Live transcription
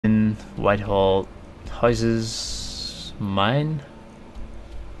Whitehall houses, mine,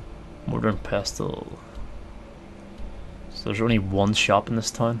 mortar and pestle. So there's only one shop in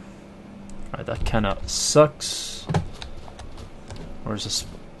this town. Right, that kinda sucks. Where's this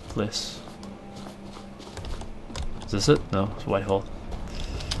place? Is this it? No, it's Whitehall.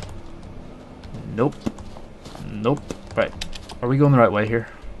 Nope. Nope. Right. Are we going the right way here?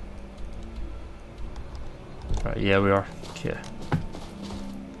 Right, yeah we are. Okay.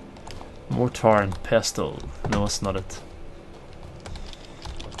 Mortar and pestle. No, it's not it.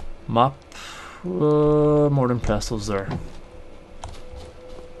 Map. Mortar and pestle's there.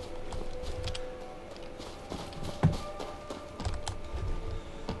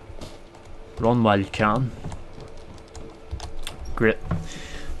 Run while you can. Great.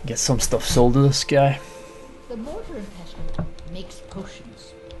 Get some stuff sold to this guy. The mortar and pestle makes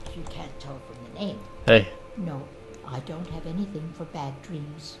potions, if you can't tell from the name. Hey. No, I don't have anything for bad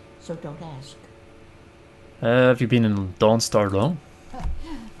dreams, so don't ask. Have you been in Dawnstar long?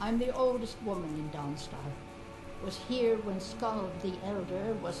 I'm the oldest woman in Dawnstar. Was here when Skald the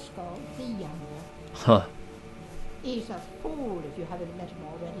Elder was Skald the Younger. Huh. He's a fool if you haven't met him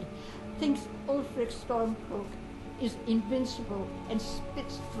already. Thinks Ulfric Stormcloak is invincible and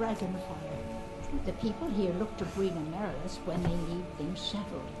spits dragon fire. The people here look to Brina Marilys when they need things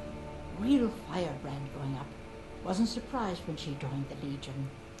settled. Real firebrand going up. Wasn't surprised when she joined the Legion.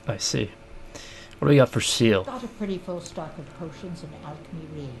 I see. What do we got for sale? Got a pretty full stock of potions and alchemy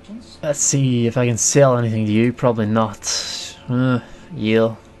reagents. Let's see if I can sell anything to you. Probably not.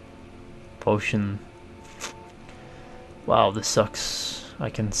 Yale. Potion. Wow, this sucks. I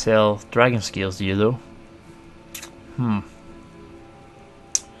can sell dragon scales to you though.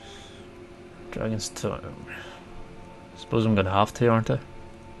 Dragon's tongue. Suppose I'm gonna have to, aren't I?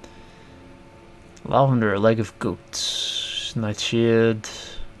 Lavender, leg of goat, nightshade.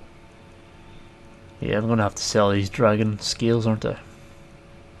 Yeah, I'm gonna have to sell these dragon scales, aren't I?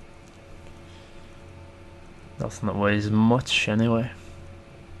 Nothing that weighs much anyway.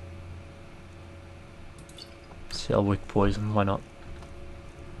 Sell wick poison, why not?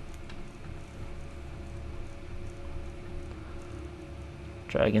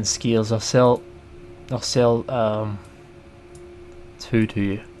 Dragon scales, I'll sell 2 to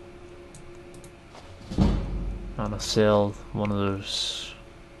you. And I'll sell one of those.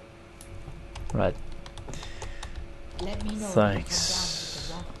 Right. Let me know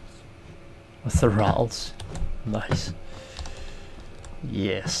Thanks. With the rattles. Nice.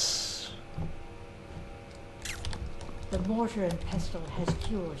 Yes. The mortar and pestle has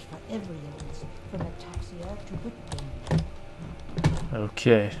cures for every illness, from ataxia to whip pain.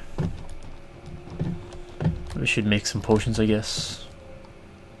 Okay. We should make some potions, I guess.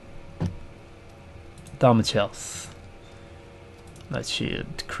 Damage health. That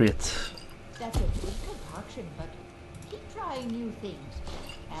should create. That's a good concoction, but keep trying new things.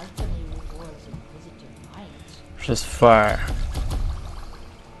 Alchemy rewards inquisitive minds. Just fire.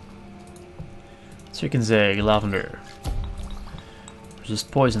 Chicken's egg, lavender.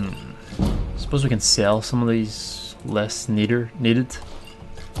 Resist poison. Suppose we can sell some of these less needed.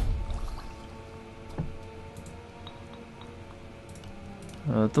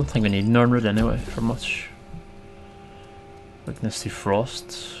 I don't think we need an armor anyway for much. Weakness to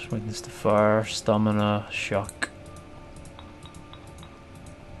frost, weakness to fire, stamina, shock.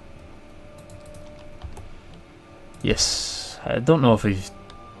 Yes, I don't know if we've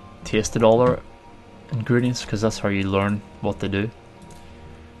tasted all our ingredients because that's how you learn what they do.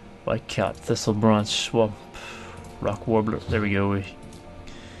 White cat, thistle branch, swamp, rock warbler. There we go. We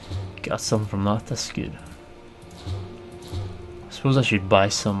got some from that. That's good. I suppose I should buy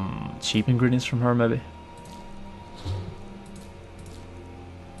some cheap ingredients from her, maybe.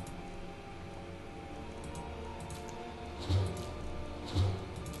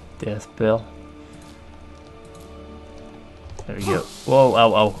 Death bell. There we go. Whoa,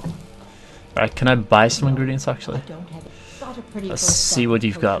 ow, ow. Right, can I buy some ingredients actually? Let's see what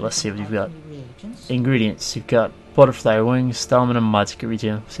you've got. Let's see what you've got. Ingredients. You've got butterfly wings, stamina, magic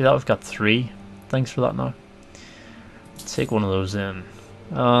regen. See that? We've got 3 things for that now. Take one of those in.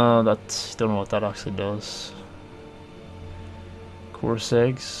 That don't know what that actually does. Course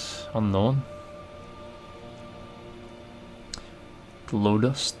eggs, unknown. Glow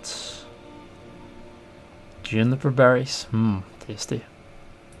dust. Juniper berries, tasty.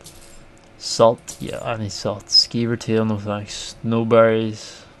 Salt, yeah, I need salt. Skeever tail, no thanks.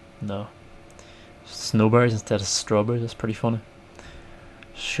 Snowberries, no. Snowberries instead of strawberries, that's pretty funny.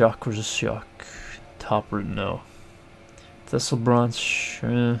 Shock, where's a shock? Taproot, no. Thistle branch,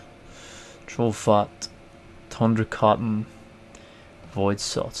 troll fat, tundra cotton, Void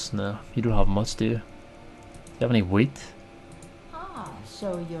salts. No, you don't have much, do you? Do you have any wheat? Ah,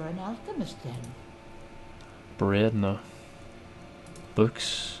 so you're an alchemist then? Bread? No.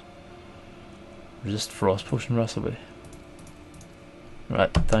 Books? Resist frost potion recipe.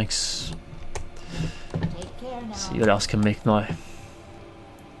 Right, thanks. Take care now. See what else can make now.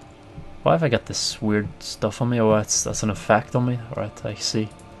 Why have I got this weird stuff on me? Oh, that's an effect on me. Alright, I see.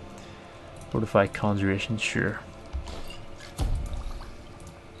 Fortified conjuration, sure.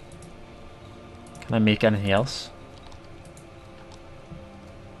 Can I make anything else?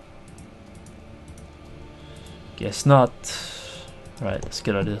 Guess not. Right, let's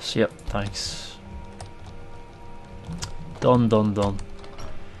get out of this. Yep, thanks. Done, done, done.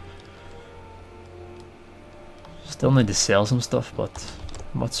 Still need to sell some stuff, but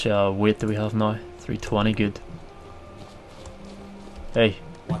how much weight do we have now? 320, good. Hey.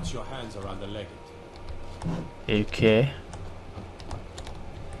 Watch your hands around the legate. Okay.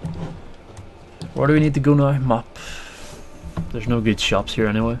 Where do we need to go now? Map. There's no good shops here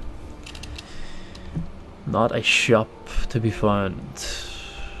anyway. Not a shop to be found.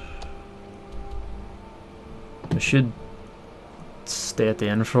 We should stay at the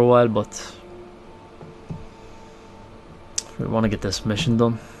inn for a while, but we want to get this mission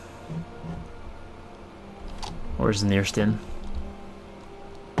done. Where's the nearest inn?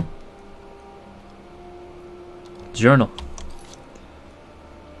 Journal.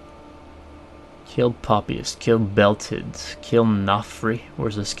 Kill Poppius, kill Belted, kill Nafri.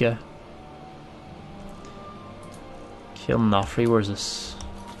 Where's this guy? Kill Nafri, where's this?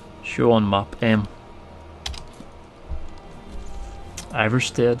 Show on map, M.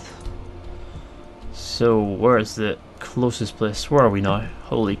 Iverstead. So, where is the closest place? Where are we now?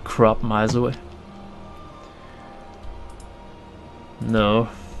 Holy crap, miles away. No.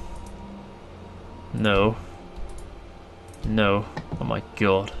 No. No. Oh my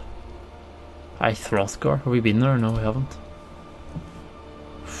god. Hi Throthgar. Have we been there? No, we haven't.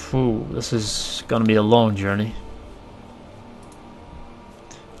 Phew, this is gonna be a long journey.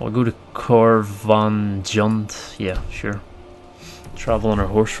 I'll go to Corvan Jund. Yeah, sure. Travel on our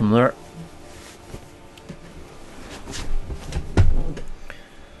horse from there.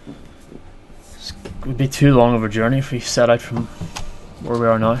 It would be too long of a journey if we set out from where we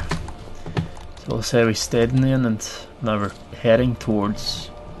are now. So we'll say we stayed in the inn and now we're heading towards...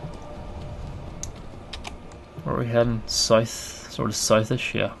 Where are we heading? South, sort of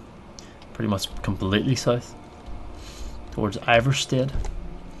southish, yeah. Pretty much completely south. Towards Iverstead.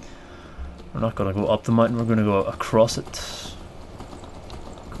 We're not going to go up the mountain, we're going to go across it.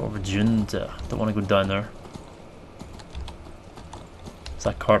 Go over June, don't want to go down there. Does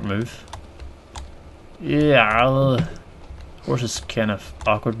that cart move? Yeah, horse is kind of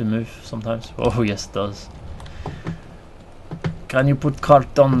awkward to move sometimes. Oh yes it does. Can you put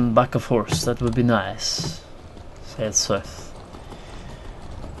cart on back of horse? That would be nice. Let's head south.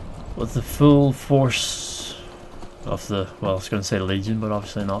 With the full force of the, well I was going to say Legion, but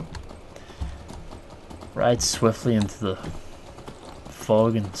obviously not. Ride swiftly into the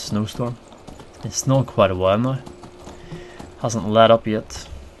fog and snowstorm. It's snowed quite a while now. Hasn't let up yet.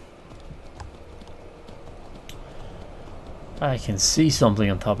 I can see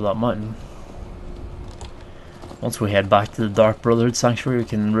something on top of that mountain. Once we head back to the Dark Brotherhood Sanctuary, we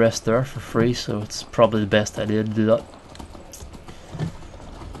can rest there for free, so it's probably the best idea to do that.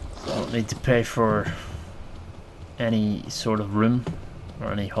 So I don't need to pay for any sort of room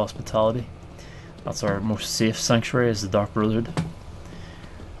or any hospitality. That's our most safe sanctuary, is the Dark Brotherhood.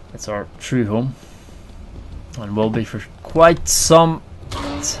 It's our true home, and will be for quite some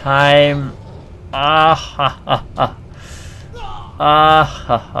time. Ah ha ha ha. Ah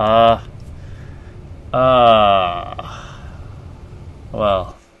ha ha.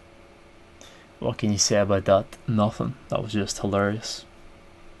 Well, what can you say about that? Nothing. That was just hilarious.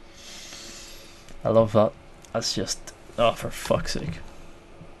 I love that. That's just, oh, for fuck's sake.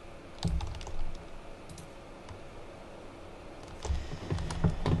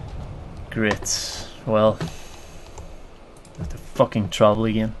 Great. Well, have to fucking travel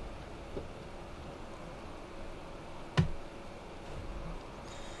again.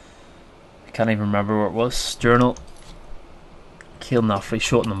 I can't even remember where it was. Journal. Kill Nafri.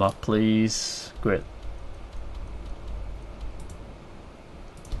 Shorten them up, please. Great.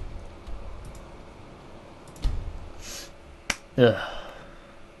 Ugh.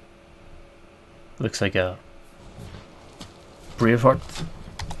 Looks like a Braveheart.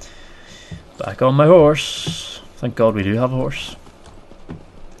 Back on my horse. Thank God we do have a horse.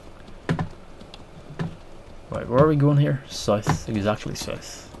 Right, where are we going here? South. Exactly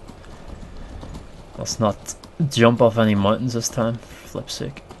south. Let's not jump off any mountains this time. flip's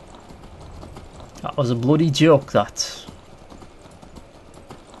sake. That was a bloody joke, that.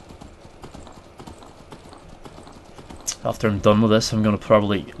 After I'm done with this, I'm going to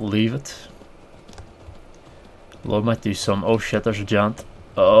probably leave it. Although I might do some... Oh shit, there's a giant.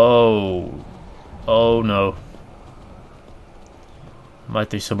 Oh. Oh no.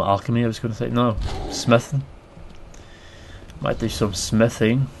 Might do some alchemy, I was going to say. No, smithing. Might do some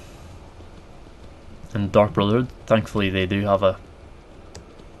smithing. And Dark Brotherhood. Thankfully they do have a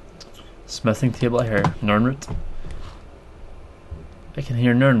smithing table here. Nernroot. I can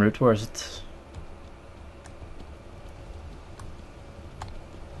hear Nernroot. Where is it?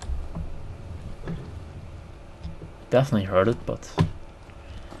 Definitely heard it, but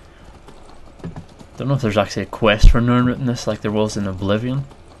don't know if there's actually a quest for Nernroot in this, like there was in Oblivion.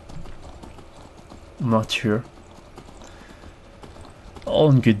 I'm not sure. All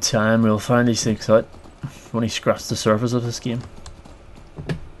in good time, we'll find these things out. I've only scratched the surface of this game.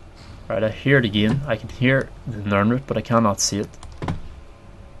 Right, I hear it again. I can hear the Nernroot, but I cannot see it.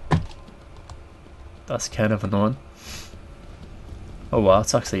 That's kind of annoying. Oh wow,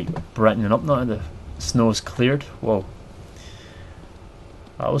 it's actually brightening up now. The snow is cleared. Whoa.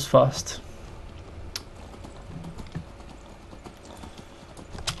 That was fast.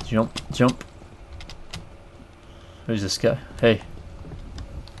 Jump, jump. Who's this guy? Hey.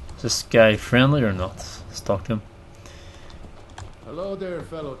 Is this guy friendly or not? Let's talk to him. Hello there,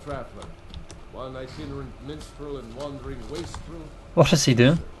 fellow traveler. One itinerant minstrel and wandering wastrel. What is he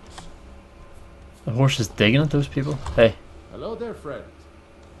doing? The horse is digging at those people. Hey. Hello there, friend.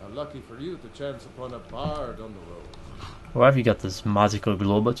 How lucky for you to chance upon a bard on the road. Why have you got this magical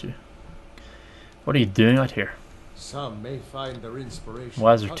globe at you? What are you doing out here? Some may find their inspiration.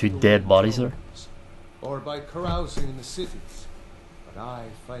 Why is there two dead bodies there? Or by carousing in the cities. But I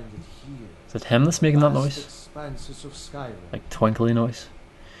find it here. Is it him that's making that noise? Expanses of Skyrim. Like twinkly noise.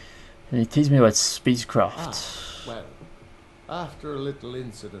 Can you teach me about speechcraft? Well, after a little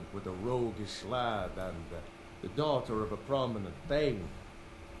incident with a roguish lad and the daughter of a prominent thane,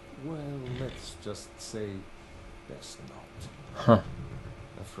 well, let's just say best not. Huh.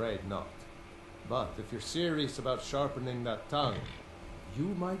 Afraid not. But if you're serious about sharpening that tongue, you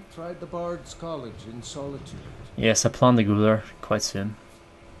might try the Bard's College in Solitude. Yes, I plan to go there quite soon.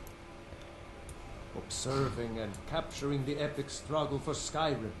 Observing and capturing the epic struggle for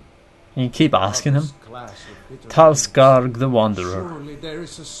Skyrim. And you keep asking him. Talskarg the Wanderer. Surely there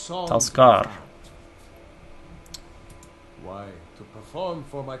is a song. Talskar. Why, to perform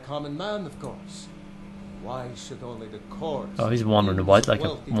for my common man, of course. Why should only the court? Oh, he's wandering about like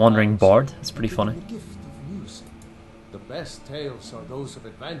a wandering bard. It's pretty funny. The gift of music. The best tales are those of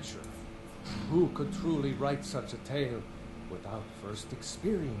adventure. Who could truly write such a tale without first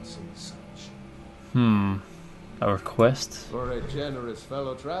experiencing such? Our quest. For a generous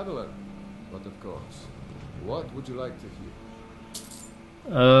fellow traveler. But of course, what would you like to hear?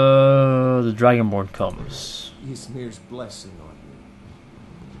 The Dragonborn comes. Ysmir's blessing on you.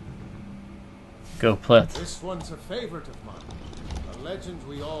 Go play it. This one's a favorite of mine. A legend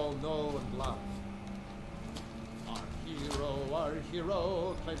we all know and love. Our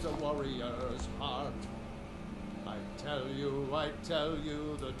hero claims a warrior's heart. I tell you,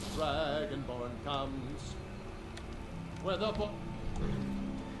 the Dragonborn comes. Where the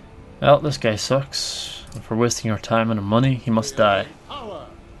Well, this guy sucks. And for wasting our time and our money, he must die. power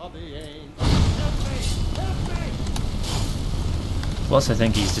of the ancient. Plus, I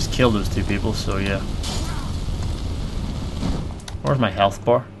think he's just killed those two people, so yeah. Where's my health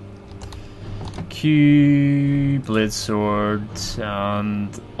bar? Q, blade sword,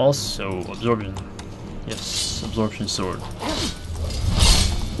 and also absorption. Yes, absorption sword.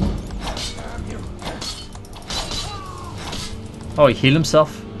 Oh, he healed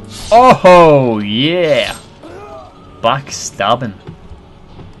himself? Oh, yeah! Backstabbing.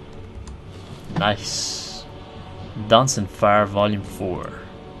 Nice. Dancing Fire Volume 4.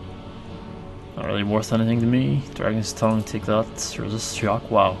 Not really worth anything to me. Dragon's Tongue, take that. Resist Shock,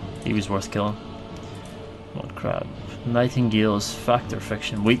 wow. He was worth killing. Mud Crab. Nightingale's Fact or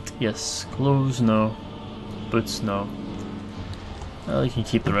Fiction. Wheat, yes. Clothes, no. Boots, no. Well, you can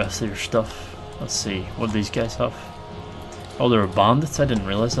keep the rest of your stuff. Let's see, what do these guys have? Oh, they're bandits? I didn't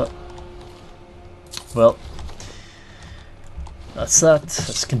realise that. Well, that's that.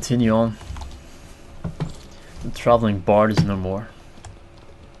 Let's continue on. The travelling bard is no more.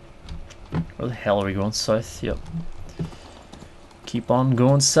 Where the hell are we going? South? Yep. Keep on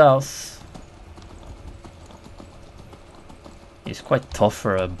going south. He's quite tough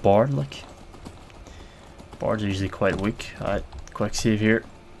for a bard, like. Bards are usually quite weak. Alright, quick save here.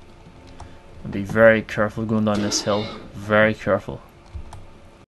 And be very careful going down this hill. Very careful.